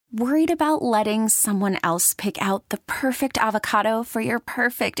Worried about letting someone else pick out the perfect avocado for your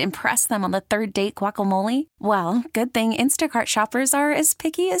perfect impress them on the third date guacamole? Well, good thing Instacart shoppers are as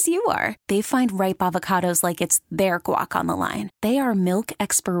picky as you are. They find ripe avocados like it's their guac on the line. They are milk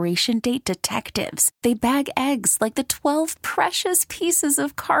expiration date detectives. They bag eggs like the 12 precious pieces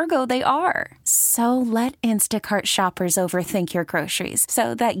of cargo they are. So let Instacart shoppers overthink your groceries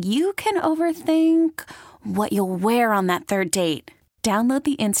so that you can overthink what you'll wear on that third date. Download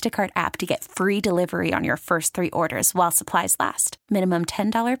the Instacart app to get free delivery on your first 3 orders while supplies last. Minimum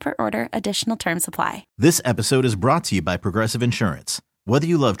 $10 per order. Additional terms apply. This episode is brought to you by Progressive Insurance. Whether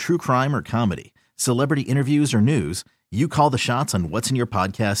you love true crime or comedy, celebrity interviews or news, you call the shots on what's in your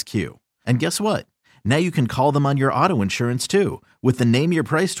podcast queue. And guess what? Now you can call them on your auto insurance too with the Name Your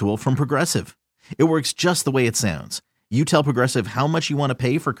Price tool from Progressive. It works just the way it sounds. You tell Progressive how much you want to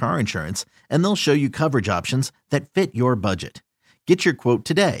pay for car insurance, and they'll show you coverage options that fit your budget. Get your quote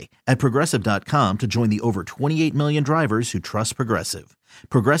today at Progressive.com to join the over 28 million drivers who trust Progressive.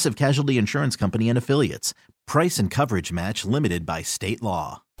 Progressive Casualty Insurance Company and Affiliates. Price and coverage match limited by state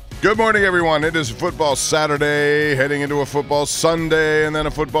law. Good morning, everyone. It is Football Saturday, heading into a Football Sunday, and then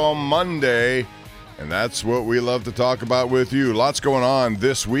a Football Monday. And that's what we love to talk about with you. Lots going on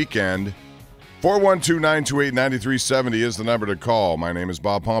this weekend. 412-928-9370 is the number to call. My name is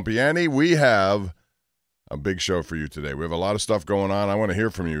Bob Pompeani. We have a big show for you today. We have a lot of stuff going on. I want to hear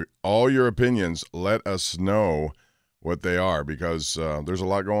from you. All your opinions, let us know what they are because there's a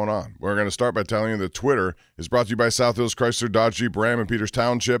lot going on. We're going to start by telling you that Twitter is brought to you by South Hills Chrysler, Dodge, Jeep, Ram in Peters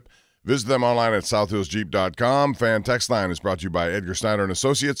Township. Visit them online at southhillsjeep.com. Fan Text Line is brought to you by Edgar Snyder &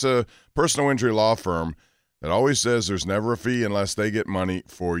 Associates, a personal injury law firm that always says there's never a fee unless they get money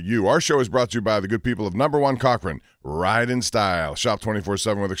for you. Our show is brought to you by the good people of Number One Cochrane. Ride in style. Shop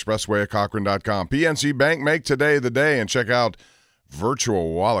 24/7 with Expressway at Cochrane.com. PNC Bank, make today the day and check out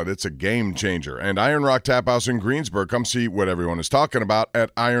Virtual Wallet. It's a game changer. And Iron Rock Tap House in Greensburg. Come see what everyone is talking about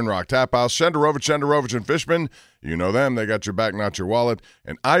at Iron Rock Tap House. Shenderovich and Fishman. You know them. They got your back, not your wallet.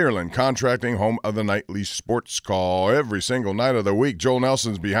 And Ireland Contracting, home of the nightly sports call every single night of the week. Joel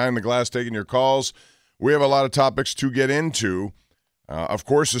Nelson's behind the glass taking your calls. We have a lot of topics to get into. Of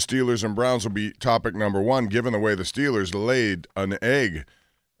course, the Steelers and Browns will be topic number one, given the way the Steelers laid an egg.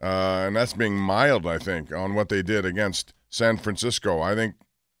 And that's being mild, I think, on what they did against San Francisco. I think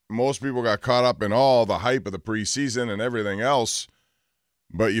most people got caught up in all the hype of the preseason and everything else.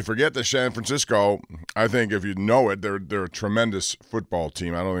 But you forget that San Francisco, I think if you know it, they're a tremendous football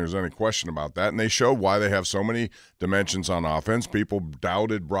team. I don't think there's any question about that. And they showed why they have so many dimensions on offense. People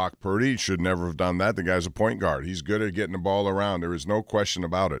doubted Brock Purdy. Should never have done that. The guy's a point guard. He's good at getting the ball around. There is no question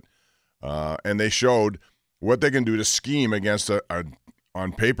about it. And they showed what they can do to scheme against a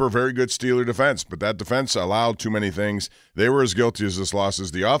on paper, very good Steeler defense. But that defense allowed too many things. They were as guilty as this loss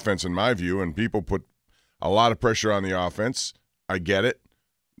as the offense, in my view. And people put a lot of pressure on the offense. I get it.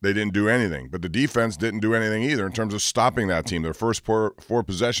 They didn't do anything. But the defense didn't do anything either in terms of stopping that team. Their first four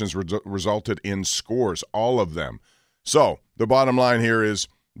possessions resulted in scores, all of them. So the bottom line here is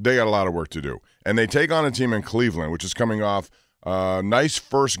they got a lot of work to do. And they take on a team in Cleveland, which is coming off a nice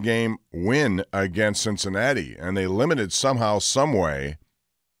first game win against Cincinnati. And they limited somehow, some way,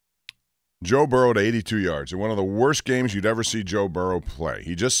 Joe Burrow to 82 yards. In one of the worst games you'd ever see Joe Burrow play.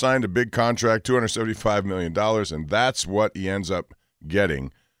 He just signed a big contract, $275 million, and that's what he ends up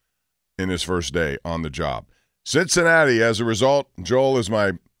getting in his first day on the job. Cincinnati, as a result, Joel, is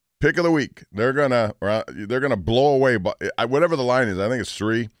my pick of the week. They're gonna blow away, whatever the line is, I think it's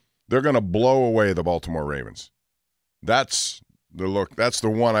 3. They're gonna blow away the Baltimore Ravens. That's the look. That's the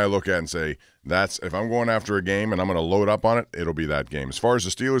one I look at and say, that's if I'm going after a game and I'm gonna load up on it, it'll be that game. As far as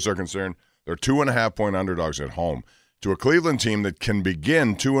the Steelers are concerned, they're 2.5-point underdogs at home to a Cleveland team that can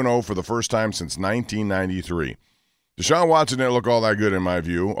begin 2-0 for the first time since 1993. Deshaun Watson didn't look all that good in my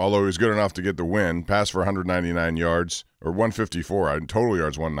view, although he was good enough to get the win. Passed for 199 yards, or 154. Total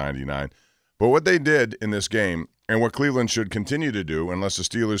yards 199. But what they did in this game, and what Cleveland should continue to do, unless the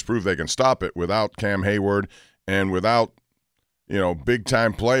Steelers prove they can stop it without Cam Hayward and without,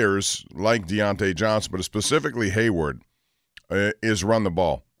 big-time players like Deontay Johnson, but specifically Hayward, is run the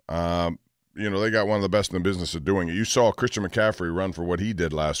ball. They got one of the best in the business of doing it. You saw Christian McCaffrey run for what he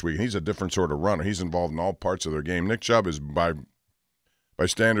did last week. He's a different sort of runner. He's involved in all parts of their game. Nick Chubb is, by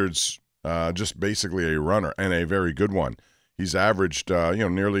standards, just basically a runner, and a very good one. He's averaged,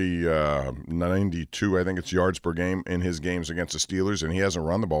 nearly 92, I think it's yards per game in his games against the Steelers, and he hasn't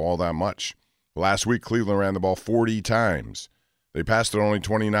run the ball all that much. Last week, Cleveland ran the ball 40 times. They passed it only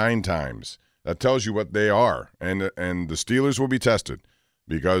 29 times. That tells you what they are, and the Steelers will be tested.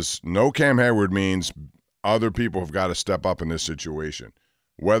 Because no Cam Hayward means other people have got to step up in this situation.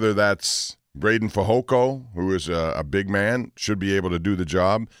 whether that's Braden Fajoko, who is a big man, should be able to do the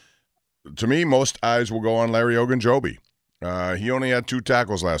job. To me, most eyes will go on Larry Ogunjobi. He only had 2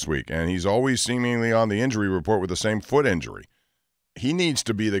 tackles last week, and he's always seemingly on the injury report with the same foot injury. He needs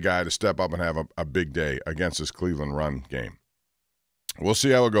to be the guy to step up and have a big day against this Cleveland run game. We'll see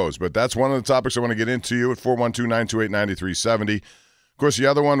how it goes, but that's one of the topics I want to get into you at 412-928-9370. Of course, the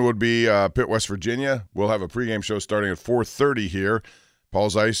other one would be Pitt, West Virginia. We'll have a pregame show starting at 4:30 here. Paul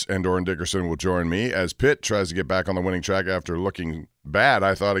Zeiss and Doran Dickerson will join me as Pitt tries to get back on the winning track after looking bad,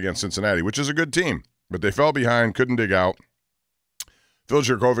 I thought, against Cincinnati, which is a good team. But they fell behind, couldn't dig out. Phil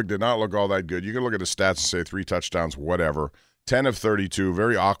Jurkovec did not look all that good. You can look at his stats and say 3 touchdowns, whatever. 10 of 32,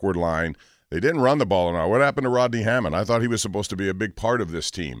 very awkward line. They didn't run the ball enough. What happened to Rodney Hammond? I thought he was supposed to be a big part of this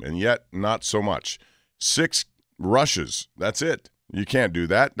team, and yet not so much. 6 rushes. That's it. You can't do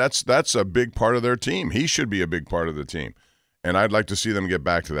that. That's a big part of their team. He should be a big part of the team, and I'd like to see them get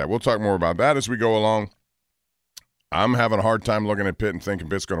back to that. We'll talk more about that as we go along. I'm having a hard time looking at Pitt and thinking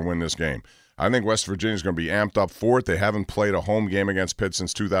Pitt's going to win this game. I think West Virginia's going to be amped up for it. They haven't played a home game against Pitt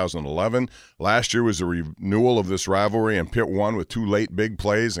since 2011. Last year was a renewal of this rivalry, and Pitt won with 2 late big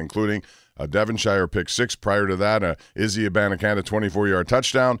plays, including a Devonshire pick 6. Prior to that, a Izzy Abanikanda 24-yard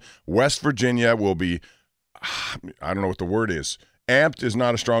touchdown. West Virginia will be, I don't know what the word is. Amped is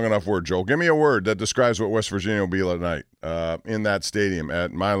not a strong enough word, Joel. Give me a word that describes what West Virginia will be tonight in that stadium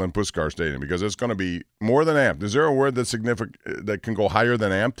at Milan Puskar Stadium, because it's going to be more than amped. Is there a word that's significant that can go higher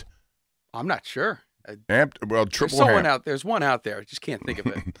than amped? I'm not sure. Amped? Well, triple amped. There's one out there. I just can't think of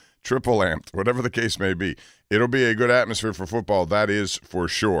it. Triple amped, whatever the case may be. It'll be a good atmosphere for football, that is for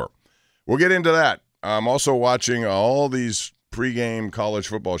sure. We'll get into that. I'm also watching all these pregame college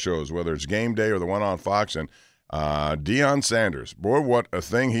football shows, whether it's Game Day or the one on Fox, and Deion Sanders. Boy, what a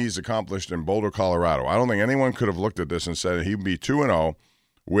thing he's accomplished in Boulder, Colorado. I don't think anyone could have looked at this and said he'd be 2-0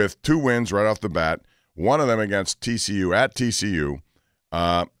 with 2 wins right off the bat, one of them against TCU at TCU.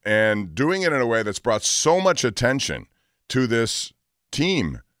 And doing it in a way that's brought so much attention to this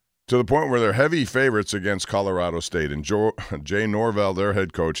team to the point where they're heavy favorites against Colorado State. And Jay Norvell, their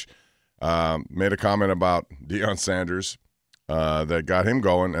head coach, made a comment about Deion Sanders that got him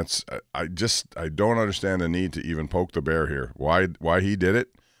going. I don't understand the need to even poke the bear here. Why he did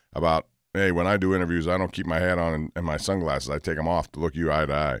it? About, hey, when I do interviews, I don't keep my hat on and my sunglasses. I take them off to look you eye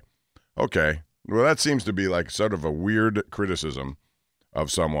to eye. Okay. Well, that seems to be like sort of a weird criticism of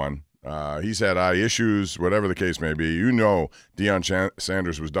someone. He's had eye issues, whatever the case may be. You know Deion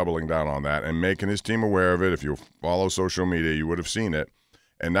Sanders was doubling down on that and making his team aware of it. If you follow social media, you would have seen it.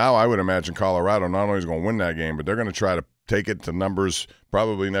 And now I would imagine Colorado not only is going to win that game, but they're going to try to take it to numbers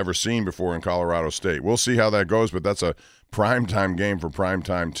probably never seen before in Colorado State. We'll see how that goes, but that's a primetime game for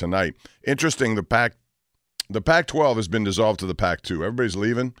primetime tonight. Interesting, the Pac-12 has been dissolved to the Pac-2. Everybody's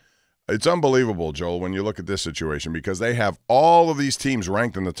leaving. It's unbelievable, Joel, when you look at this situation, because they have all of these teams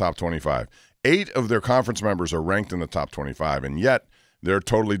ranked in the top 25. 8 of their conference members are ranked in the top 25, and yet they're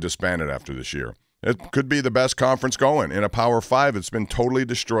totally disbanded after this year. It could be the best conference going. In a Power 5, it's been totally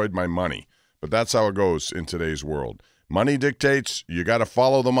destroyed by money. But that's how it goes in today's world. Money dictates. You got to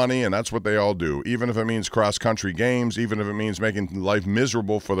follow the money, and that's what they all do, even if it means cross-country games, even if it means making life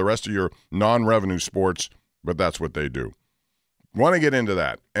miserable for the rest of your non-revenue sports, but that's what they do. Want to get into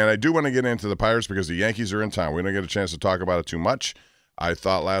that, and I do want to get into the Pirates because the Yankees are in town. We don't get a chance to talk about it too much. I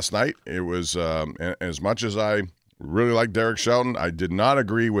thought last night it was, as much as I really like Derek Shelton, I did not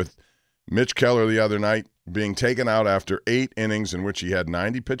agree with Mitch Keller the other night being taken out after 8 innings in which he had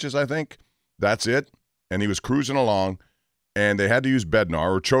 90 pitches, I think. That's it, and he was cruising along, and they had to use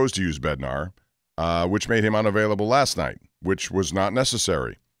Bednar, or chose to use Bednar, which made him unavailable last night, which was not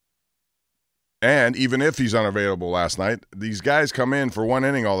necessary. And even if he's unavailable last night, these guys come in for 1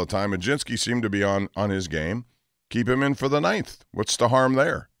 inning all the time. Majinski seemed to be on his game. Keep him in for the 9th. What's the harm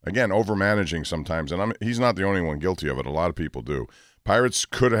there? Again, overmanaging sometimes, and he's not the only one guilty of it. A lot of people do. Pirates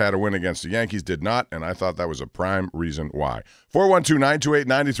could have had a win against the Yankees, did not, and I thought that was a prime reason why.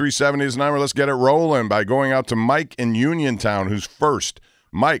 412-928-9370 is the number. Let's get it rolling by going out to Mike in Uniontown, who's first.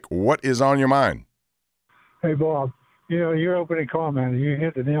 Mike, what is on your mind? Hey, Bob, your opening comment, you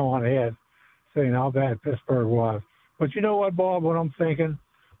hit the nail on the head, saying how bad Pittsburgh was. But you know what, Bob, what I'm thinking?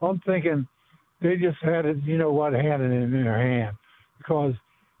 I'm thinking they just had it, had it in their hand. Because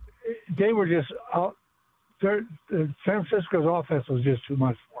they were just San Francisco's offense was just too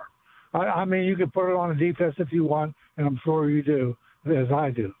much for them. I mean, you could put it on a defense if you want, and I'm sure you do, as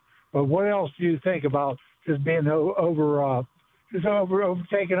I do. But what else do you think about just being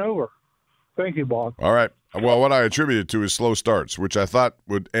taken over? Thank you, Bob. All right. Well, what I attributed to is slow starts, which I thought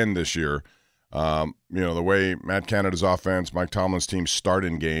would end this year. The way Matt Canada's offense, Mike Tomlin's team start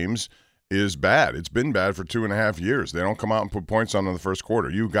in games is bad. It's been bad for 2.5 years. They don't come out and put points on in the first quarter.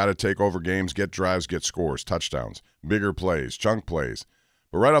 You've got to take over games, get drives, get scores, touchdowns, bigger plays, chunk plays.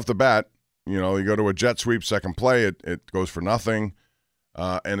 But right off the bat, you go to a jet sweep, second play, it goes for nothing,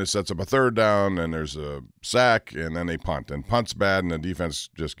 and it sets up a third down, and there's a sack, and then they punt. And punt's bad, and the defense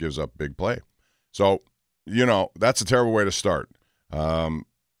just gives up big play. So, that's a terrible way to start.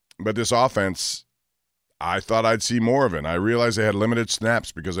 But this offense, I thought I'd see more of it. I realized they had limited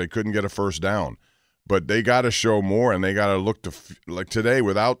snaps because they couldn't get a first down. But they got to show more, and they got to look to like today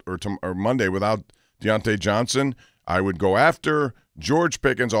without or Monday without Deontay Johnson. I would go after George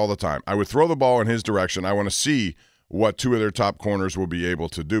Pickens all the time. I would throw the ball in his direction. I want to see what two of their top corners will be able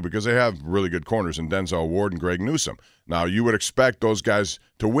to do because they have really good corners in Denzel Ward and Greg Newsome. Now, you would expect those guys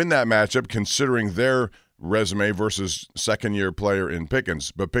to win that matchup considering their resume versus second-year player in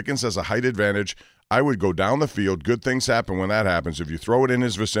Pickens. But Pickens has a height advantage. I would go down the field. Good things happen when that happens. If you throw it in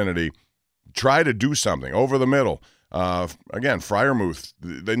his vicinity, try to do something over the middle. Again, Freiermuth,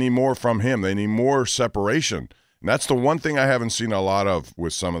 they need more from him. They need more separation. And that's the one thing I haven't seen a lot of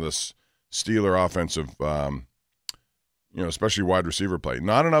with some of this Steeler offensive, especially wide receiver play.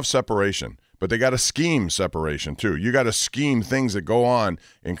 Not enough separation, but they got to scheme separation too. You got to scheme things that go on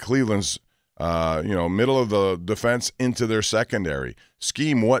in Cleveland's middle of the defense into their secondary.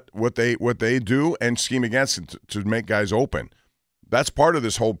 Scheme what they do and scheme against it to make guys open. That's part of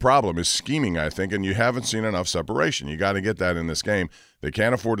this whole problem is scheming, I think, and you haven't seen enough separation. You got to get that in this game. They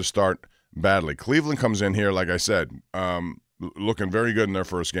can't afford to start badly. Cleveland comes in here, like I said, looking very good in their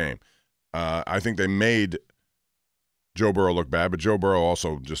first game. I think they made Joe Burrow look bad, but Joe Burrow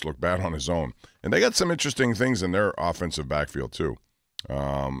also just looked bad on his own. And they got some interesting things in their offensive backfield too.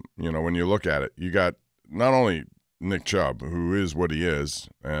 When you look at it, you got not only Nick Chubb, who is what he is,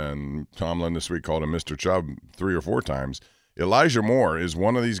 and Tomlin this week called him Mr. Chubb 3 or 4 times. Elijah Moore is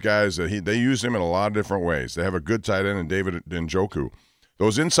one of these guys that they use him in a lot of different ways. They have a good tight end in David Njoku.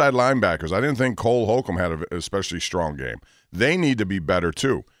 Those inside linebackers, I didn't think Cole Holcomb had an especially strong game. They need to be better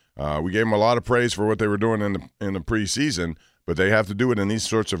too. We gave them a lot of praise for what they were doing in the preseason, but they have to do it in these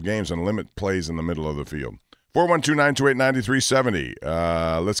sorts of games and limit plays in the middle of the field.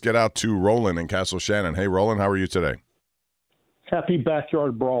 412-928-9370. Let's get out to Roland in Castle Shannon. Hey, Roland, how are you today? Happy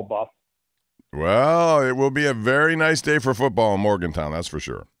Backyard Brawl, Bob. Well, it will be a very nice day for football in Morgantown, that's for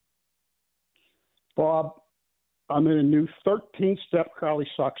sure. Bob, I'm in a new 13-step Crowley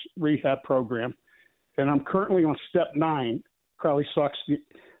Sox rehab program, and I'm currently on step 9, Crowley Sox.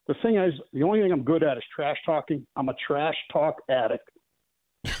 The thing is, the only thing I'm good at is trash talking. I'm a trash talk addict,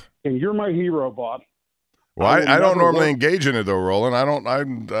 and you're my hero, Bob. Well, I don't normally engage in it though, Roland.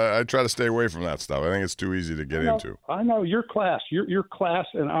 I try to stay away from that stuff. I think it's too easy to get into. I know you're class. You're class,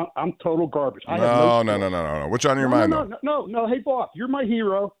 and I'm total garbage. No. What's on your mind though? No. Hey, Bob, you're my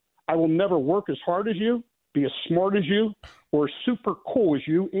hero. I will never work as hard as you, be as smart as you, or as super cool as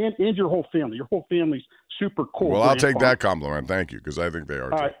you, and your whole family. Your whole family's super cool. Well, I'll take that compliment. Thank you, because I think they are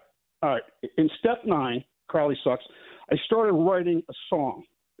too. All right. In step 9, Crowley Sucks, I started writing a song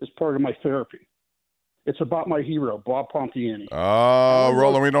as part of my therapy. It's about my hero, Bob Pompeani. Oh,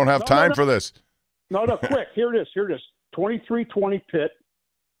 Roland, we don't have time for this. No, quick. Here it is. 2320 Pit.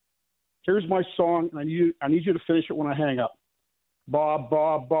 Here's my song, and I need you to finish it when I hang up. Bob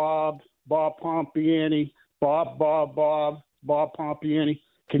Pompeani. Bob Pompeani.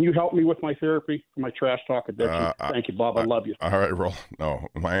 Can you help me with my therapy for my trash talk addiction? Thank you, Bob. I love you. All right, Roland. No,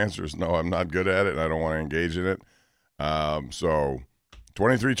 my answer is no. I'm not good at it, and I don't want to engage in it. So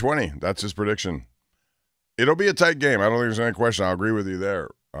 23-20, that's his prediction. It'll be a tight game. I don't think there's any question. I'll agree with you there,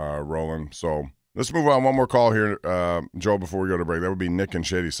 Roland. So let's move on. One more call here, Joe, before we go to break. That would be Nick and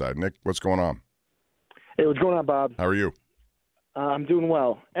Shadyside. Nick, what's going on? Hey, what's going on, Bob? How are you? I'm doing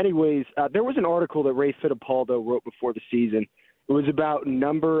well. Anyways, there was an article that Ray Fittipaldo wrote before the season. It was about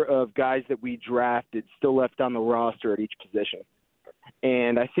number of guys that we drafted still left on the roster at each position.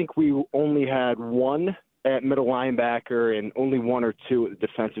 And I think we only had one at middle linebacker and only 1 or 2 at the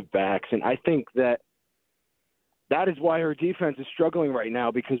defensive backs. And I think that is why our defense is struggling right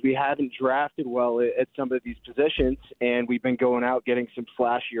now, because we haven't drafted well at some of these positions, and we've been going out getting some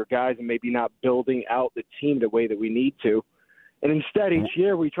flashier guys and maybe not building out the team the way that we need to. And instead, each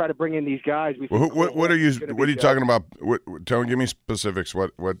year we try to bring in these guys. What are you talking about? Give me specifics.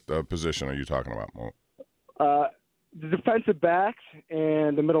 What position are you talking about? The defensive backs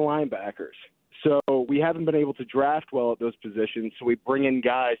and the middle linebackers. So we haven't been able to draft well at those positions, so we bring in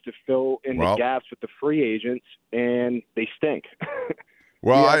guys to fill in the gaps with the free agents, and they stink.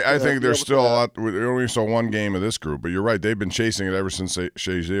 Well, I think there's still a lot. We only saw one game of this group, but you're right. They've been chasing it ever since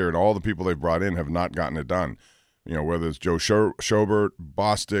Shazier, and all the people they've brought in have not gotten it done. Whether it's Joe Schobert,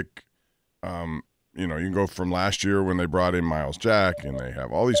 Bostic, you can go from last year when they brought in Miles Jack, and they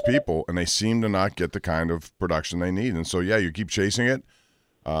have all these people, and they seem to not get the kind of production they need. And so, yeah, you keep chasing it.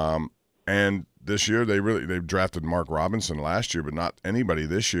 And this year they've drafted Mark Robinson last year, but not anybody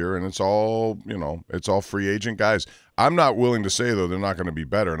this year, and it's all free agent guys. I'm not willing to say though they're not going to be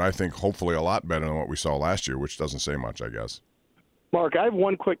better, and I think hopefully a lot better than what we saw last year, which doesn't say much, I guess. Mark, I have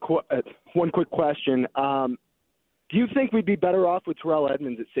one quick question. Do you think we'd be better off with Terrell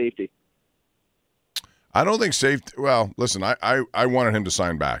Edmonds at safety? I don't think safety. Well, listen, I wanted him to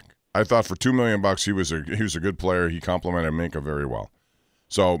sign back. I thought for $2 million he was a good player. He complimented Minka very well.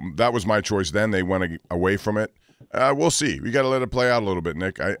 So that was my choice then. They went away from it. We'll see. We got to let it play out a little bit,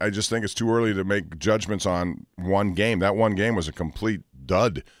 Nick. I just think it's too early to make judgments on one game. That one game was a complete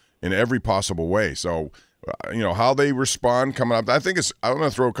dud in every possible way. So, how they respond coming up. I'm going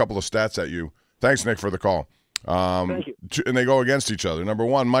to throw a couple of stats at you. Thanks, Nick, for the call. Thank you. And they go against each other. Number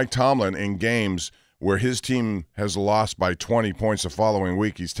one, Mike Tomlin in games where his team has lost by 20 points the following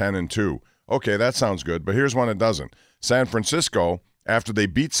week, he's 10-2. Okay, that sounds good, but here's one that doesn't. San Francisco, after they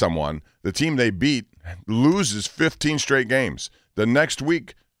beat someone, the team they beat loses 15 straight games. The next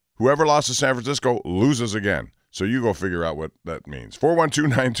week, whoever lost to San Francisco loses again. So you go figure out what that means.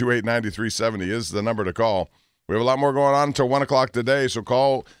 412-928-9370 is the number to call. We have a lot more going on until 1 o'clock today, so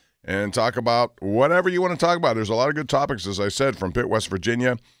call and talk about whatever you want to talk about. There's a lot of good topics, as I said, from Pitt, West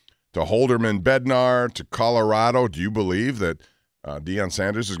Virginia, to Holderman Bednar, to Colorado. Do you believe that Deion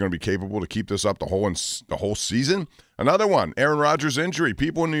Sanders is going to be capable to keep this up the whole season? Another one, Aaron Rodgers' injury.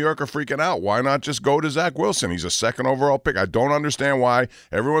 People in New York are freaking out. Why not just go to Zach Wilson? He's a second overall pick. I don't understand why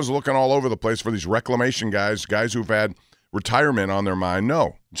everyone's looking all over the place for these reclamation guys who've had retirement on their mind.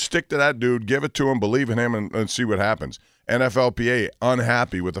 No, stick to that dude, give it to him, believe in him, and see what happens. NFLPA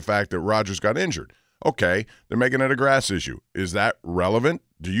unhappy with the fact that Rodgers got injured. Okay, they're making it a grass issue. Is that relevant?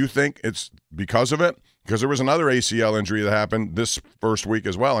 Do you think it's because of it? Because there was another ACL injury that happened this first week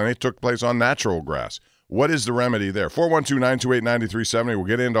as well, and it took place on natural grass. What is the remedy there? 412-928-9370. We'll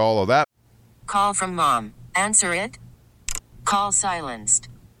get into all of that. Call from mom. Answer it. Call silenced.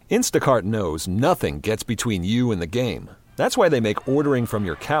 Instacart knows nothing gets between you and the game. That's why they make ordering from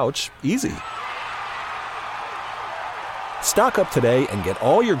your couch easy. Stock up today and get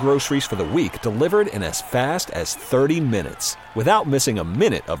all your groceries for the week delivered in as fast as 30 minutes without missing a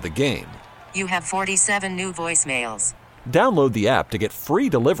minute of the game. You have 47 new voicemails. Download the app to get free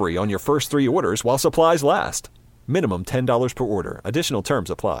delivery on your first 3 orders while supplies last. Minimum $10 per order. Additional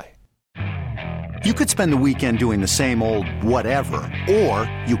terms apply. You could spend the weekend doing the same old whatever,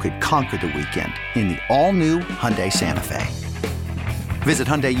 or you could conquer the weekend in the all-new Hyundai Santa Fe. Visit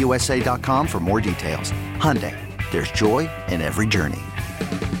HyundaiUSA.com for more details. Hyundai. There's joy in every journey.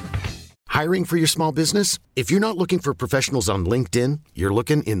 Hiring for your small business? If you're not looking for professionals on LinkedIn, you're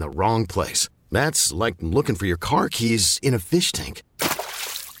looking in the wrong place. That's like looking for your car keys in a fish tank.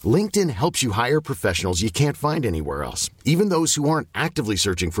 LinkedIn helps you hire professionals you can't find anywhere else, even those who aren't actively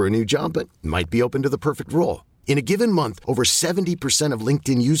searching for a new job but might be open to the perfect role. In a given month, over 70% of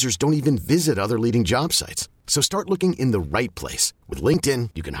LinkedIn users don't even visit other leading job sites. So start looking in the right place. With LinkedIn,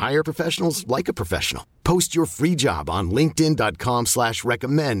 you can hire professionals like a professional. Post your free job on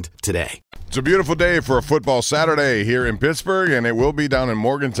linkedin.com/recommend today. It's a beautiful day for a football Saturday here in Pittsburgh, and it will be down in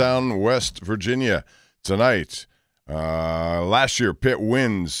Morgantown, West Virginia tonight. Last year, Pitt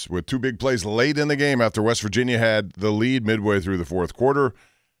wins with 2 big plays late in the game after West Virginia had the lead midway through the fourth quarter.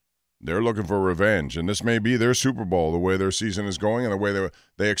 They're looking for revenge, and this may be their Super Bowl, the way their season is going and the way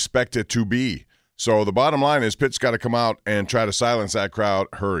they expect it to be. So the bottom line is Pitt's got to come out and try to silence that crowd,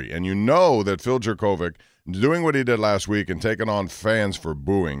 hurry. And you know that Phil Jurkovec, doing what he did last week and taking on fans for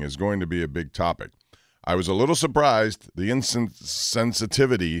booing, is going to be a big topic. I was a little surprised, the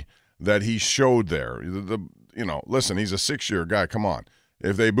insensitivity that he showed there. Listen, he's a 6-year guy. Come on.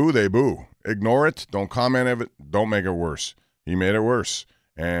 If they boo, they boo. Ignore it. Don't comment on it. Don't make it worse. He made it worse.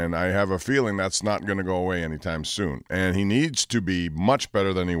 And I have a feeling that's not going to go away anytime soon. And he needs to be much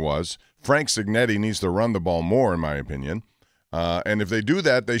better than he was. Frank Signetti needs to run the ball more, in my opinion. And if they do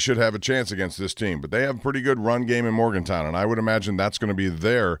that, they should have a chance against this team. But they have a pretty good run game in Morgantown, and I would imagine that's going to be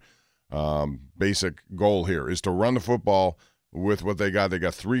their basic goal here, is to run the football with what they got. They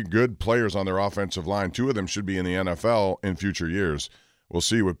got 3 good players on their offensive line. 2 of them should be in the NFL in future years. We'll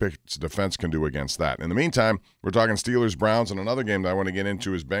see what Pitt's defense can do against that. In the meantime, we're talking Steelers-Browns, and another game that I want to get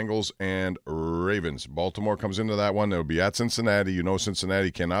into is Bengals and Ravens. Baltimore comes into that one. They'll be at Cincinnati. You know Cincinnati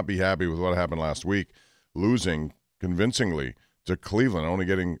cannot be happy with what happened last week, losing convincingly to Cleveland, only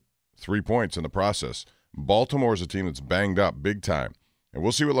getting 3 points in the process. Baltimore is a team that's banged up big time. And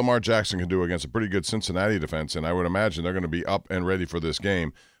we'll see what Lamar Jackson can do against a pretty good Cincinnati defense, and I would imagine they're going to be up and ready for this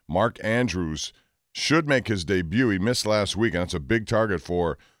game. Mark Andrews should make his debut. He missed last week, and that's a big target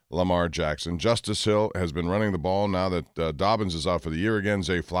for Lamar Jackson. Justice Hill has been running the ball now that Dobbins is out for the year again.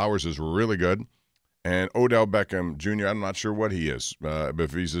 Zay Flowers is really good. And Odell Beckham Jr., I'm not sure what he is. But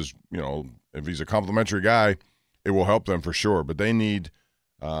if he's a complimentary guy, it will help them for sure. But they need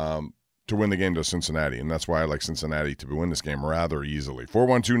to win the game to Cincinnati, and that's why I like Cincinnati to win this game rather easily.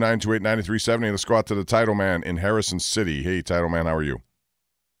 412-928-9370. Let's go out to the title man in Harrison City. Hey, title man, how are you?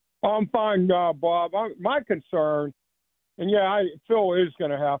 I'm fine, Bob. My concern, and Phil is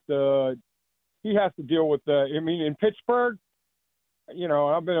going to have to. He has to deal with in Pittsburgh.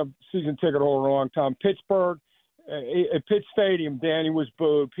 I've been a season ticket holder a long time. Pittsburgh, at Pitt Stadium, Danny was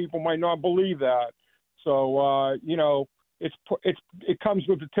booed. People might not believe that. So it comes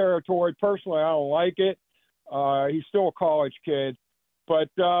with the territory. Personally, I don't like it. He's still a college kid, but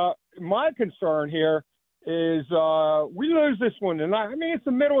my concern here is we lose this one tonight. It's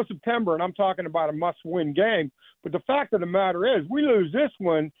the middle of September, and I'm talking about a must-win game. But the fact of the matter is, we lose this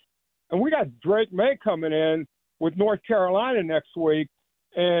one, and we got Drake May coming in with North Carolina next week,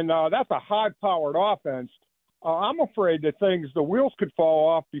 and that's a high-powered offense. I'm afraid that the wheels could fall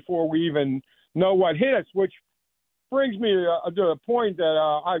off before we even know what hit us, which brings me to a point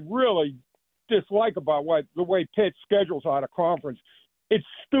that I really dislike about the way Pitt schedules out of conference. It's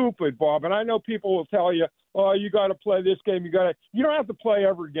stupid, Bob, and I know people will tell you, oh, you got to play this game. You don't have to play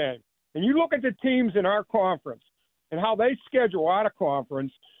every game. And you look at the teams in our conference and how they schedule out of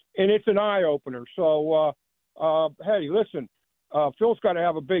conference, and it's an eye-opener. So, hey, listen, Phil's got to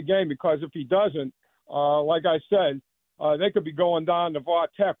have a big game because if he doesn't, like I said, they could be going down to Va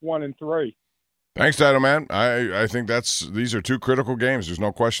Tech 1-3. Thanks, Title Man. I think these are two critical games. There's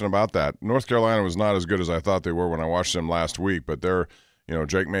no question about that. North Carolina was not as good as I thought they were when I watched them last week, but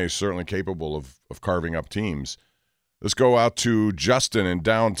Drake May is certainly capable of carving up teams. Let's go out to Justin in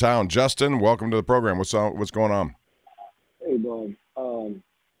downtown. Justin, welcome to the program. What's going on? Hey, Bob.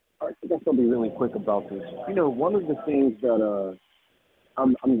 I think I'll be really quick about this. One of the things that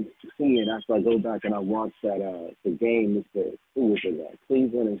I'm seeing after I go back and I watch the game is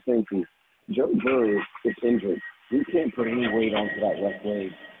Cleveland and Cincy. Joe Burrow is injured. We can't put any weight onto that left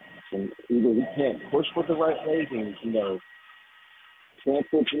leg. And either we can't push with the right leg and,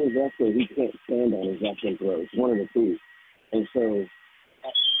 transfer to his left, or he can't stand on his left leg throw. It's one of the two. And so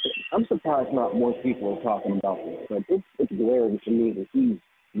I'm surprised not more people are talking about this. But it's glaring to me that he's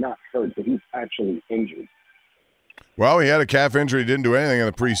not hurt, but he's actually injured. Well, he had a calf injury. He didn't do anything in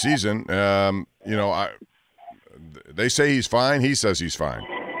the preseason. They say he's fine. He says he's fine.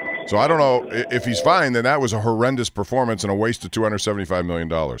 So I don't know if he's fine. Then that was a horrendous performance and a waste of $275 million.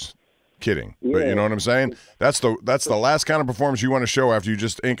 Kidding, yeah. But you know what I'm saying? That's the last kind of performance you want to show after you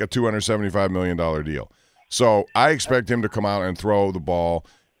just ink a $275 million deal. So I expect him to come out and throw the ball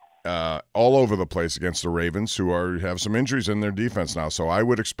all over the place against the Ravens, who have some injuries in their defense now. So I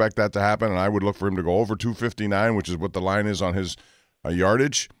would expect that to happen, and I would look for him to go over 259, which is what the line is on his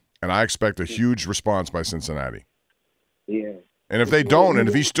yardage. And I expect a huge response by Cincinnati. Yeah. And if they don't, and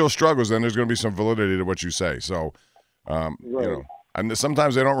if he still struggles, then there's going to be some validity to what you say. So, and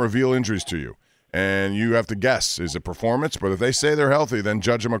sometimes they don't reveal injuries to you, and you have to guess, is it performance? But if they say they're healthy, then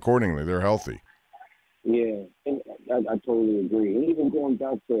judge them accordingly. They're healthy. Yeah, and I totally agree. And even going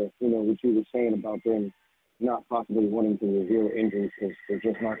back to, what you were saying about them not possibly wanting to reveal injuries because they're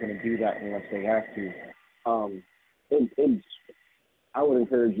just not going to do that unless they have to. I would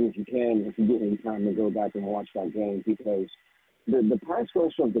encourage you, if you can, if you get any time, to go back and watch that game because the pass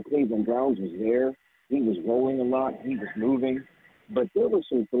rush of the Cleveland Browns was there. He was rolling a lot. He was moving. But there were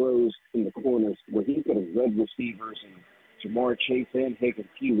some throws in the corners where he could have read receivers and Jamar Chase and Hagan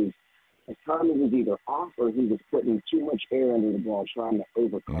Peely. His timing was either off or he was putting too much air under the ball trying to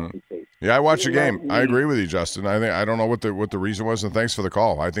overcompensate. Mm-hmm. Yeah, I watched the game. I agree with you, Justin. I don't know what the reason was, and thanks for the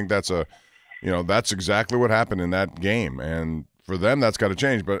call. I think that's that's exactly what happened in that game, and for them, that's got to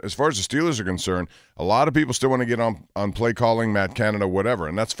change. But as far as the Steelers are concerned, a lot of people still want to get on play calling, Matt Canada, whatever,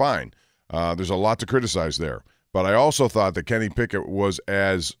 and that's fine. There's a lot to criticize there. But I also thought that Kenny Pickett was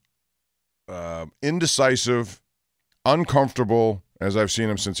as indecisive, uncomfortable as I've seen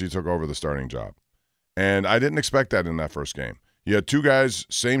him since he took over the starting job. And I didn't expect that in that first game. You had two guys,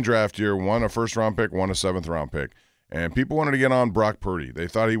 same draft year, one a first-round pick, one a seventh-round pick. And people wanted to get on Brock Purdy. They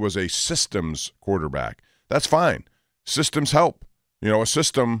thought he was a systems quarterback. That's fine. Systems help. A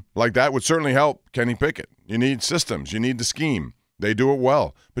system like that would certainly help Kenny Pickett. You need systems. You need the scheme. They do it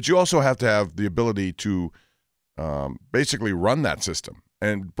well. But you also have to have the ability to basically run that system.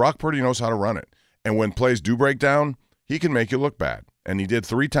 And Brock Purdy knows how to run it. And when plays do break down, he can make you look bad. And he did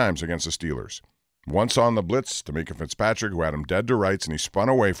 3 times against the Steelers. Once on the blitz to Mika Fitzpatrick, who had him dead to rights, and he spun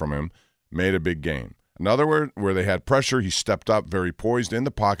away from him, made a big gain. Another where they had pressure, he stepped up, very poised in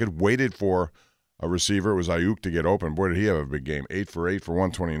the pocket, waited for a receiver. It was Ayuk to get open. Boy, did he have a big game. 8 for 8 for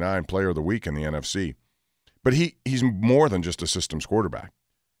 129, player of the week in the NFC. But he's more than just a systems quarterback.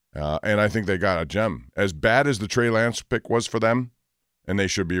 And I think they got a gem. As bad as the Trey Lance pick was for them, and they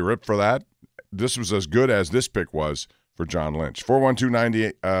should be ripped for that, this was as good as this pick was for John Lynch.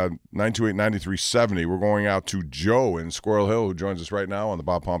 412-928-9370. We're going out to Joe in Squirrel Hill, who joins us right now on the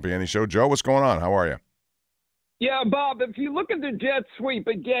Bob Pompeani Show. Joe, what's going on? How are you? Yeah, Bob, if you look at the jet sweep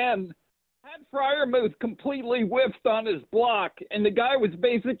again, had Freiermuth completely whiffed on his block, and the guy was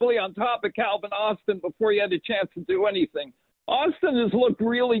basically on top of Calvin Austin before he had a chance to do anything. Austin has looked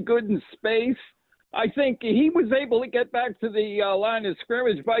really good in space. I think he was able to get back to the line of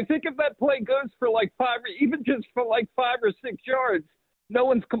scrimmage, but I think if that play goes for like 5 or even just for like 5 or 6 yards, no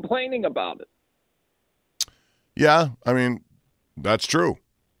one's complaining about it. Yeah, I mean, that's true.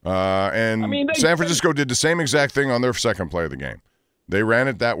 And San Francisco did the same exact thing on their second play of the game. They ran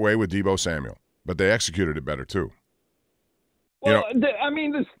it that way with Deebo Samuel, but they executed it better too. Well,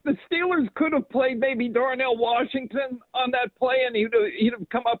 the Steelers could have played maybe Darnell Washington on that play, and he'd have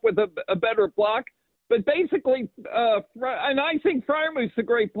come up with a better block. But basically, and I think Freiermuth's a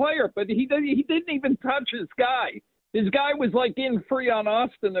great player, but he didn't even touch his guy. His guy was like in free on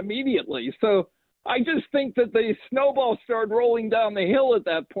Austin immediately. So I just think that the snowball started rolling down the hill at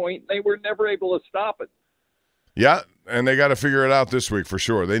that point. They were never able to stop it. Yeah, and they got to figure it out this week for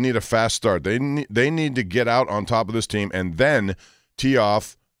sure. They need a fast start. They need to get out on top of this team and then tee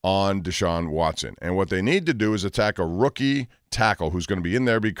off on Deshaun Watson. And what they need to do is attack a rookie tackle who's going to be in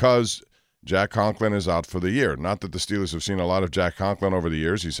there because Jack Conklin is out for the year. Not that the Steelers have seen a lot of Jack Conklin over the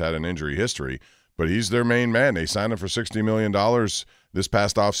years. He's had an injury history, but he's their main man. They signed him for $60 million this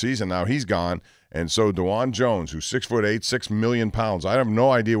past offseason. Now he's gone. And so DeJuan Jones, who's 6'8", 6 million pounds. I have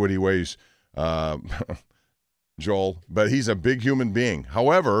no idea what he weighs, Joel, but he's a big human being.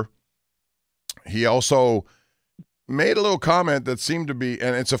 However, he also made a little comment that seemed to be,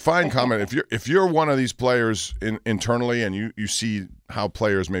 and it's a fine comment. If you're one of these players internally and you see how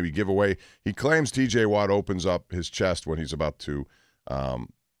players maybe give away, he claims T.J. Watt opens up his chest when he's about to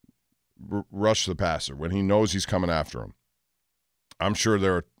rush the passer, when he knows he's coming after him. I'm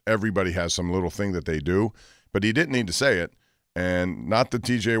sure everybody has some little thing that they do, but he didn't need to say it. And not that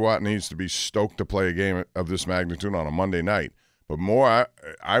T.J. Watt needs to be stoked to play a game of this magnitude on a Monday night, but more,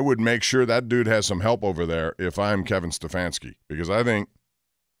 I would make sure that dude has some help over there if I'm Kevin Stefanski, because I think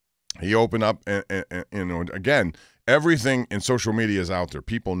he opened up, and again, everything in social media is out there.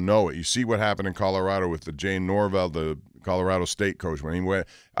 People know it. You see what happened in Colorado with the Jane Norvell, the Colorado State coach, when he went,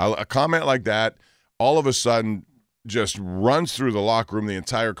 a comment like that, all of a sudden just runs through the locker room, the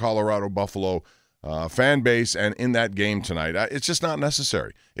entire Colorado Buffalo fan base, and in that game tonight. It's just not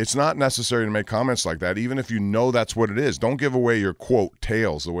necessary. It's not necessary to make comments like that, even if you know that's what it is. Don't give away your, quote,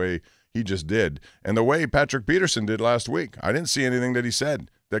 tails the way he just did, and the way Patrick Peterson did last week. I didn't see anything that he said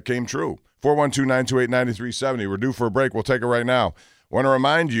that came true. 412-928-9370. We're due for a break. We'll take it right now. Want to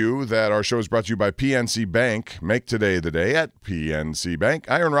remind you that our show is brought to you by PNC Bank. Make today the day at PNC Bank.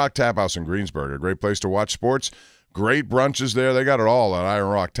 Iron Rock Tap House in Greensburg, a great place to watch sports. Great brunches there. They got it all at Iron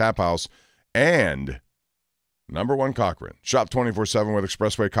Rock Tap House. And number one Cochran. Shop 24/7 with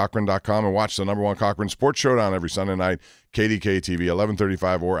ExpresswayCochran.com and watch the number one Cochran Sports Showdown every Sunday night, KDK TV,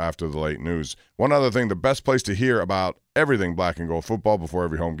 11:35 or after the late news. One other thing, the best place to hear about everything black and gold football before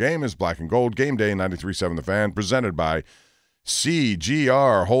every home game is Black and Gold Game Day 93.7 The Fan, presented by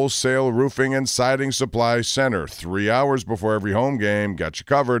CGR Wholesale Roofing and Siding Supply Center. 3 hours before every home game, got you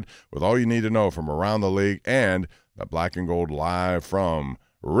covered with all you need to know from around the league, and the Black and Gold live from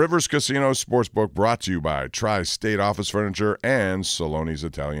Rivers Casino Sportsbook, brought to you by Tri-State Office Furniture and Saloni's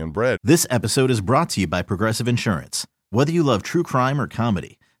Italian Bread. This episode is brought to you by Progressive Insurance. Whether you love true crime or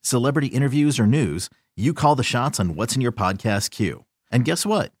comedy, celebrity interviews or news, you call the shots on what's in your podcast queue. And guess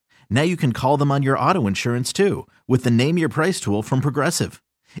what? Now you can call them on your auto insurance too, with the Name Your Price tool from Progressive.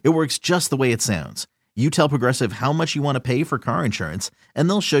 It works just the way it sounds. You tell Progressive how much you want to pay for car insurance, and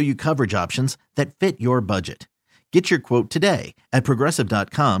they'll show you coverage options that fit your budget. Get your quote today at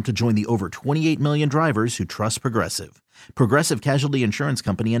Progressive.com to join the over 28 million drivers who trust Progressive. Progressive Casualty Insurance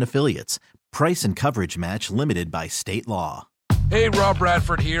Company and Affiliates. Price and coverage match limited by state law. Hey, Rob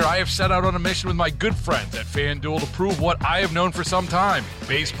Bradford here. I have set out on a mission with my good friends at FanDuel to prove what I have known for some time.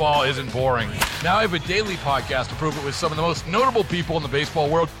 Baseball isn't boring. Now I have a daily podcast to prove it with some of the most notable people in the baseball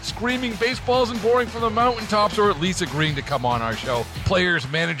world, screaming baseball isn't boring from the mountaintops, or at least agreeing to come on our show. Players,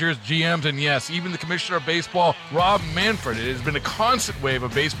 managers, GMs, and yes, even the commissioner of baseball, Rob Manfred. It has been a constant wave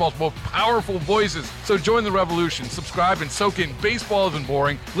of baseball's most powerful voices. So join the revolution. Subscribe and soak in Baseball Isn't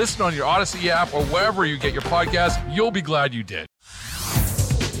Boring. Listen on your Odyssey app or wherever you get your podcasts. You'll be glad you did.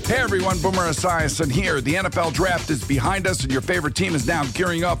 Hey everyone, Boomer Esiason here. The NFL Draft is behind us and your favorite team is now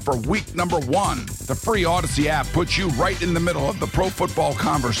gearing up for week number 1. The free Odyssey app puts you right in the middle of the pro football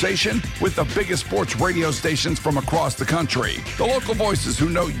conversation with the biggest sports radio stations from across the country. The local voices who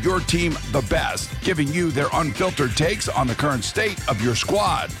know your team the best, giving you their unfiltered takes on the current state of your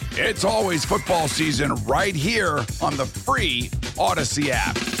squad. It's always football season right here on the free Odyssey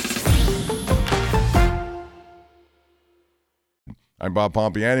app. I'm Bob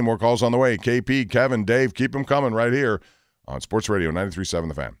Pompeani. More calls on the way. KP, Kevin, Dave, keep them coming right here on Sports Radio 93.7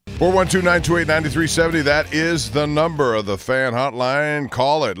 The Fan. 412-928-9370. That is the number of the Fan Hotline.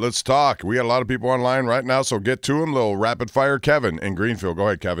 Call it. Let's talk. We got a lot of people online right now, so get to them. Little rapid fire. Kevin in Greenfield. Go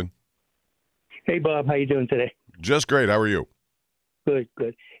ahead, Kevin. Hey, Bob. How you doing today? Just great. How are you? Good,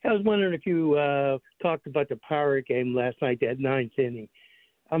 good. I was wondering if you talked about the Pirate game last night, that 9th inning.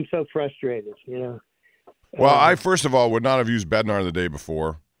 I'm so frustrated, you know. Well, I first of all would not have used Bednar the day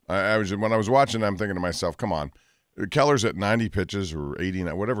before. When I was watching, I'm thinking to myself, "Come on, Keller's at 90 pitches or 80,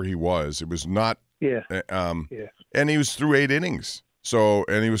 whatever he was. It was not." Yeah. And he was through 8 innings,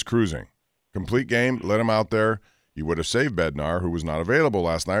 and he was cruising, complete game. Let him out there. You would have saved Bednar, who was not available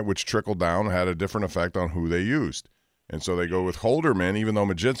last night, which trickled down, had a different effect on who they used. And so they go with Holderman, even though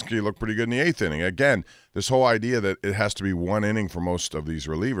Majinski looked pretty good in the 8th inning. Again, this whole idea that it has to be 1 inning for most of these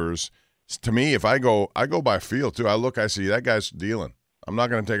relievers. To me, if I go by feel too. I see that guy's dealing. I'm not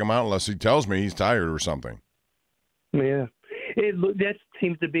going to take him out unless he tells me he's tired or something. Yeah, that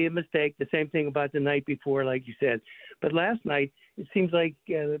seems to be a mistake. The same thing about the night before, like you said. But last night, it seems like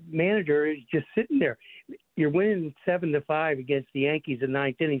the manager is just sitting there. You're winning 7-5 against the Yankees in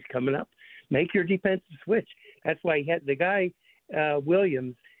 9th innings coming up. Make your defensive switch. That's why he had the guy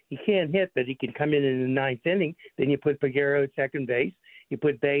Williams. He can't hit, but he can come in the 9th inning. Then you put Peguero at second base. You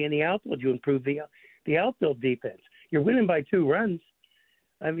put Bay in the outfield, you improve the outfield defense. You're winning by 2 runs.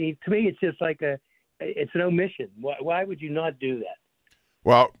 I mean, to me, it's just like it's an omission. Why would you not do that?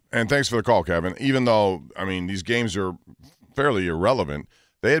 Well, and thanks for the call, Kevin. Even though, I mean, these games are fairly irrelevant,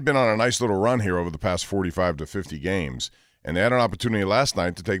 they had been on a nice little run here over the past 45 to 50 games, and they had an opportunity last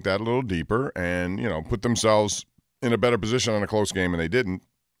night to take that a little deeper and, put themselves in a better position on a close game, and they didn't.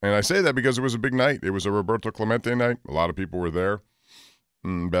 And I say that because it was a big night. It was a Roberto Clemente night. A lot of people were there.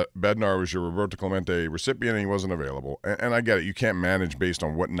 Bednar was your Roberto Clemente recipient, and he wasn't available. And I get it. You can't manage based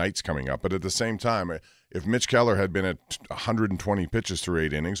on what night's coming up. But at the same time, if Mitch Keller had been at 120 pitches through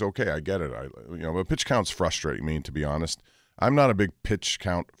 8 innings, okay, I get it. The pitch count's frustrating me, to be honest. I'm not a big pitch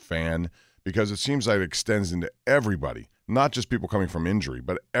count fan because it seems like it extends into everybody, not just people coming from injury,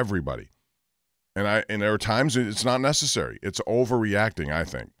 but everybody. And there are times it's not necessary. It's overreacting, I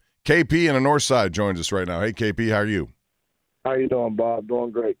think. KP in the North Side joins us right now. Hey, KP, how are you? How you doing, Bob?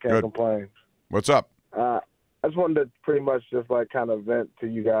 Doing great. Can't complain. What's up? I just wanted to pretty much just kind of vent to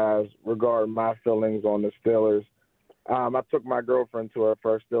you guys regarding my feelings on the Steelers. I took my girlfriend to her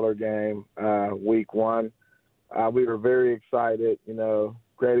first Steeler game week 1. We were very excited,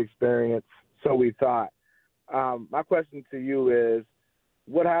 great experience. So we thought. My question to you is,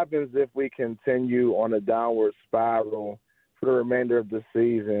 what happens if we continue on a downward spiral for the remainder of the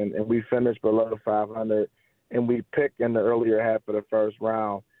season and we finish below 500 and we pick in the earlier half of the first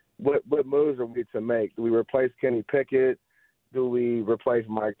round? What moves are we to make? Do we replace Kenny Pickett? Do we replace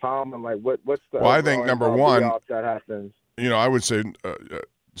Mike Tomlin? What's the? Well, I think number one, that happens. I would say,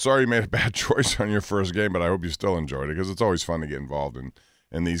 sorry you made a bad choice on your first game, but I hope you still enjoyed it because it's always fun to get involved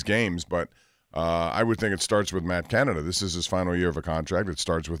in these games. But I would think it starts with Matt Canada. This is his final year of a contract. It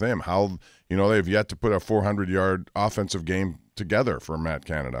starts with him. They've yet to put a 400-yard offensive game together for Matt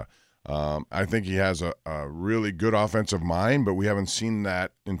Canada. I think he has a really good offensive mind, but we haven't seen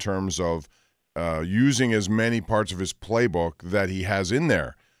that in terms of using as many parts of his playbook that he has in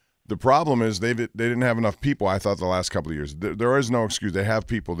there. The problem is they didn't have enough people, I thought, the last couple of years. There is no excuse. They have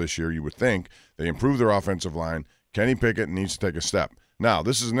people this year, you would think. They improved their offensive line. Kenny Pickett needs to take a step. Now,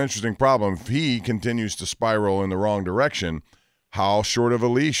 this is an interesting problem. If he continues to spiral in the wrong direction, how short of a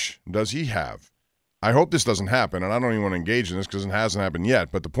leash does he have? I hope this doesn't happen, and I don't even want to engage in this because it hasn't happened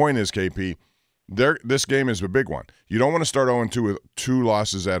yet. But the point is, KP, this game is a big one. You don't want to start 0-2 with 2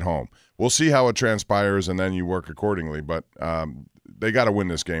 losses at home. We'll see how it transpires, and then you work accordingly. But they got to win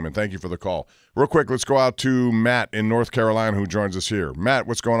this game, and thank you for the call. Real quick, let's go out to Matt in North Carolina who joins us here. Matt,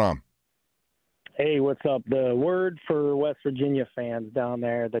 what's going on? Hey, what's up? The word for West Virginia fans down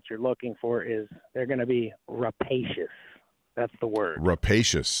there that you're looking for is they're going to be rapacious. That's the word.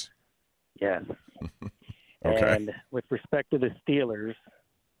 Rapacious. Yes. Okay. And with respect to the Steelers,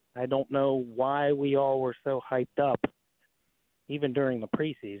 I don't know why we all were so hyped up, even during the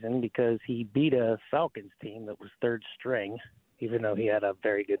preseason, because he beat a Falcons team that was third string, even though he had a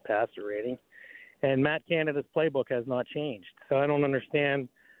very good passer rating. And Matt Canada's playbook has not changed. So I don't understand.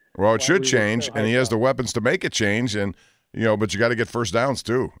 Well, it should change, and he has the weapons to make it change, and but you got to get first downs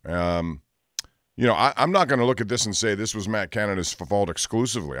too. I'm not going to look at this and say this was Matt Canada's fault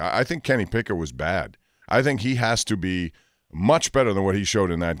exclusively. I think Kenny Pickett was bad. I think he has to be much better than what he showed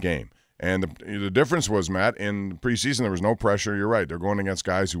in that game. And the difference was, Matt, in preseason there was no pressure. You're right. They're going against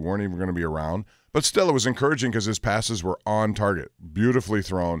guys who weren't even going to be around. But still, it was encouraging because his passes were on target, beautifully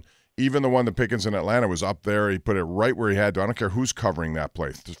thrown. Even the one that Pickens in Atlanta was up there. He put it right where he had to. I don't care who's covering that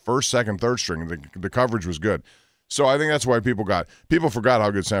play. The first, second, third string, the coverage was good. So I think that's why people forgot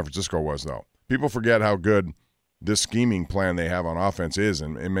how good San Francisco was, though. People forget how good this scheming plan they have on offense is,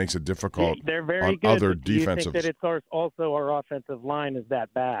 and it makes it difficult They're very on good, other but do you defensives. think that it's also our offensive line is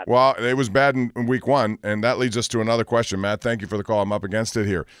that bad? Well, it was bad in week 1, and that leads us to another question. Matt, thank you for the call. I'm up against it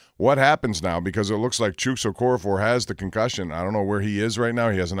here. What happens now? Because it looks like Chuks Okorafor has the concussion. I don't know where he is right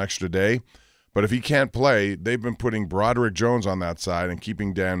now. He has an extra day. But if he can't play, they've been putting Broderick Jones on that side and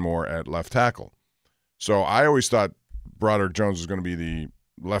keeping Dan Moore at left tackle. So I always thought Broderick Jones was going to be the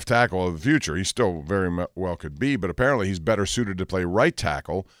left tackle of the future. He still very well could be, but apparently he's better suited to play right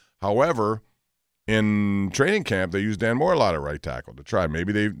tackle. However, in training camp, they used Dan Moore a lot at right tackle to try.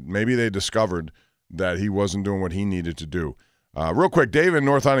 Maybe they discovered that he wasn't doing what he needed to do. Real quick, Dave in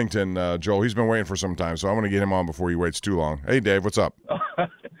North Huntington, Joel, he's been waiting for some time, so I'm going to get him on before he waits too long. Hey, Dave, what's up?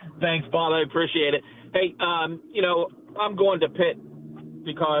 Thanks, Bob. I appreciate it. Hey, I'm going to Pitt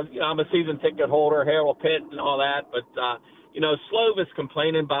because I'm a season ticket holder, Harold Pitt and all that, but Slovis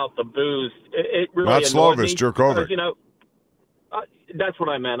complaining about the booze. It really not annoyed Slovis, me jerk over. because, that's what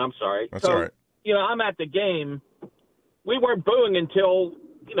I meant. I'm sorry. That's all right. I'm at the game. We weren't booing until,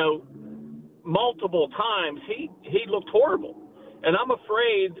 multiple times. He looked horrible. And I'm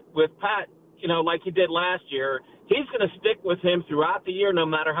afraid with Pat, like he did last year, he's going to stick with him throughout the year no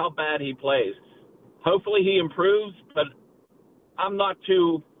matter how bad he plays. Hopefully he improves, but I'm not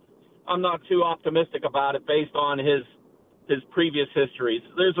too optimistic about it based on his previous histories.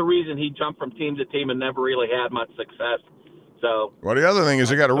 There's a reason he jumped from team to team and never really had much success. So, well, the other thing is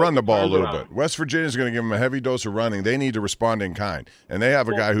they got to run the ball a little bit. West Virginia's going to give them a heavy dose of running. They need to respond in kind, and they have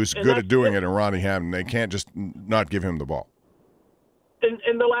a guy who's good at doing it in Ronnie Hammond. They can't just not give him the ball.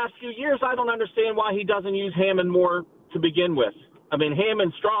 In the last few years, I don't understand why he doesn't use Hammond more to begin with. I mean,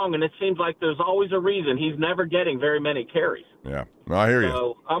 Hammond's strong, and it seems like there's always a reason he's never getting very many carries. Yeah, I hear you.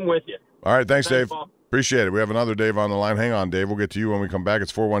 So I'm with you. All right, thanks Dave. Bob. Appreciate it. We have another Dave on the line. Hang on, Dave. We'll get to you when we come back.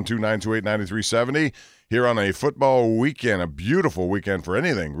 It's 412-928-9370 here on a football weekend, a beautiful weekend for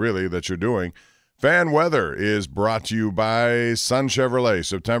anything, really, that you're doing. Fan weather is brought to you by Sun Chevrolet.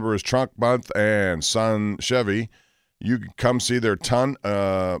 September is trunk month, and Sun Chevy. You can come see their ton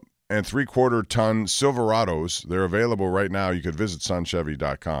and 3/4 ton Silverados. They're available right now. You could visit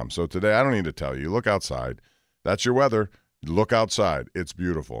sunchevy.com. So today, I don't need to tell you, look outside. That's your weather. Look outside. It's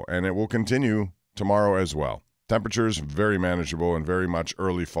beautiful, and it will continue tomorrow as well. Temperatures very manageable and very much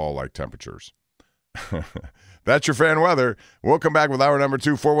early fall-like temperatures. That's your fan weather. We'll come back with hour number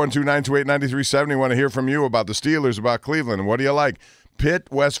 2, 412-928-9370. Want to hear from you about the Steelers, about Cleveland. What do you like? Pitt,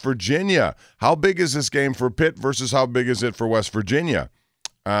 West Virginia. How big is this game for Pitt versus how big is it for West Virginia?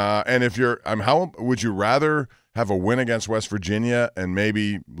 And if you're, how would you rather have a win against West Virginia and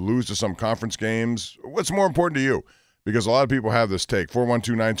maybe lose to some conference games? What's more important to you? Because a lot of people have this take.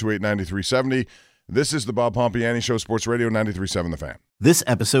 412-928-9370. This is the Bob Pompeani Show, Sports Radio 93.7 The Fan. This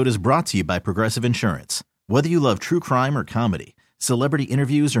episode is brought to you by Progressive Insurance. Whether you love true crime or comedy, celebrity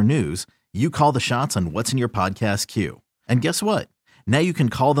interviews or news, you call the shots on what's in your podcast queue. And guess what? Now you can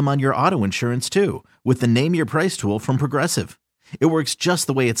call them on your auto insurance too with the Name Your Price tool from Progressive. It works just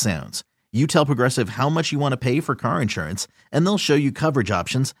the way it sounds. You tell Progressive how much you want to pay for car insurance, and they'll show you coverage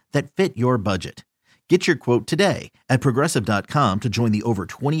options that fit your budget. Get your quote today at Progressive.com to join the over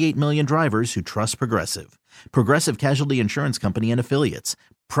 28 million drivers who trust Progressive. Progressive Casualty Insurance Company and Affiliates.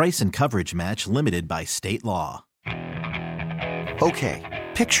 Price and coverage match limited by state law. Okay,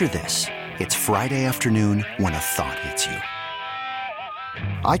 picture this. It's Friday afternoon when a thought hits you.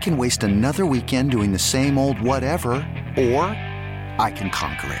 I can waste another weekend doing the same old whatever, or I can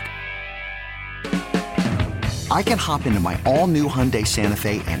conquer it. I can hop into my all-new Hyundai Santa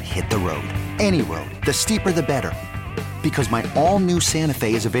Fe and hit the road. Any road. The steeper, the better. Because my all-new Santa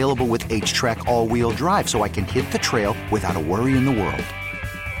Fe is available with H-Track all-wheel drive, so I can hit the trail without a worry in the world.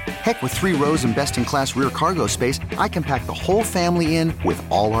 Heck, with 3 rows and best-in-class rear cargo space, I can pack the whole family in with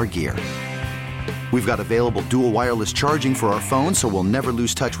all our gear. We've got available dual wireless charging for our phones, so we'll never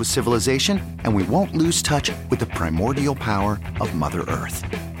lose touch with civilization, and we won't lose touch with the primordial power of Mother Earth.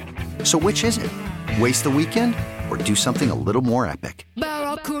 So which is it? Waste the weekend or do something a little more epic?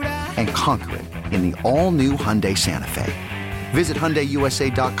 And conquer it in the all-new Hyundai Santa Fe. Visit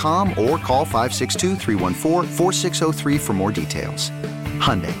HyundaiUSA.com or call 562-314-4603 for more details.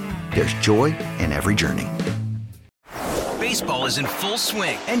 Hyundai, there's joy in every journey. Baseball is in full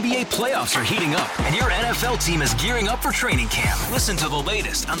swing. NBA playoffs are heating up, and your NFL team is gearing up for training camp. Listen to the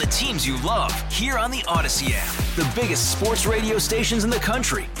latest on the teams you love here on the Odyssey app. The biggest sports radio stations in the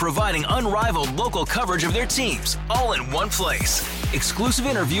country, providing unrivaled local coverage of their teams, all in one place. Exclusive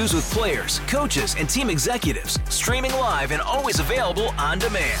interviews with players, coaches, and team executives, streaming live and always available on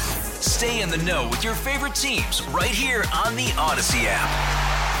demand. Stay in the know with your favorite teams right here on the Odyssey app.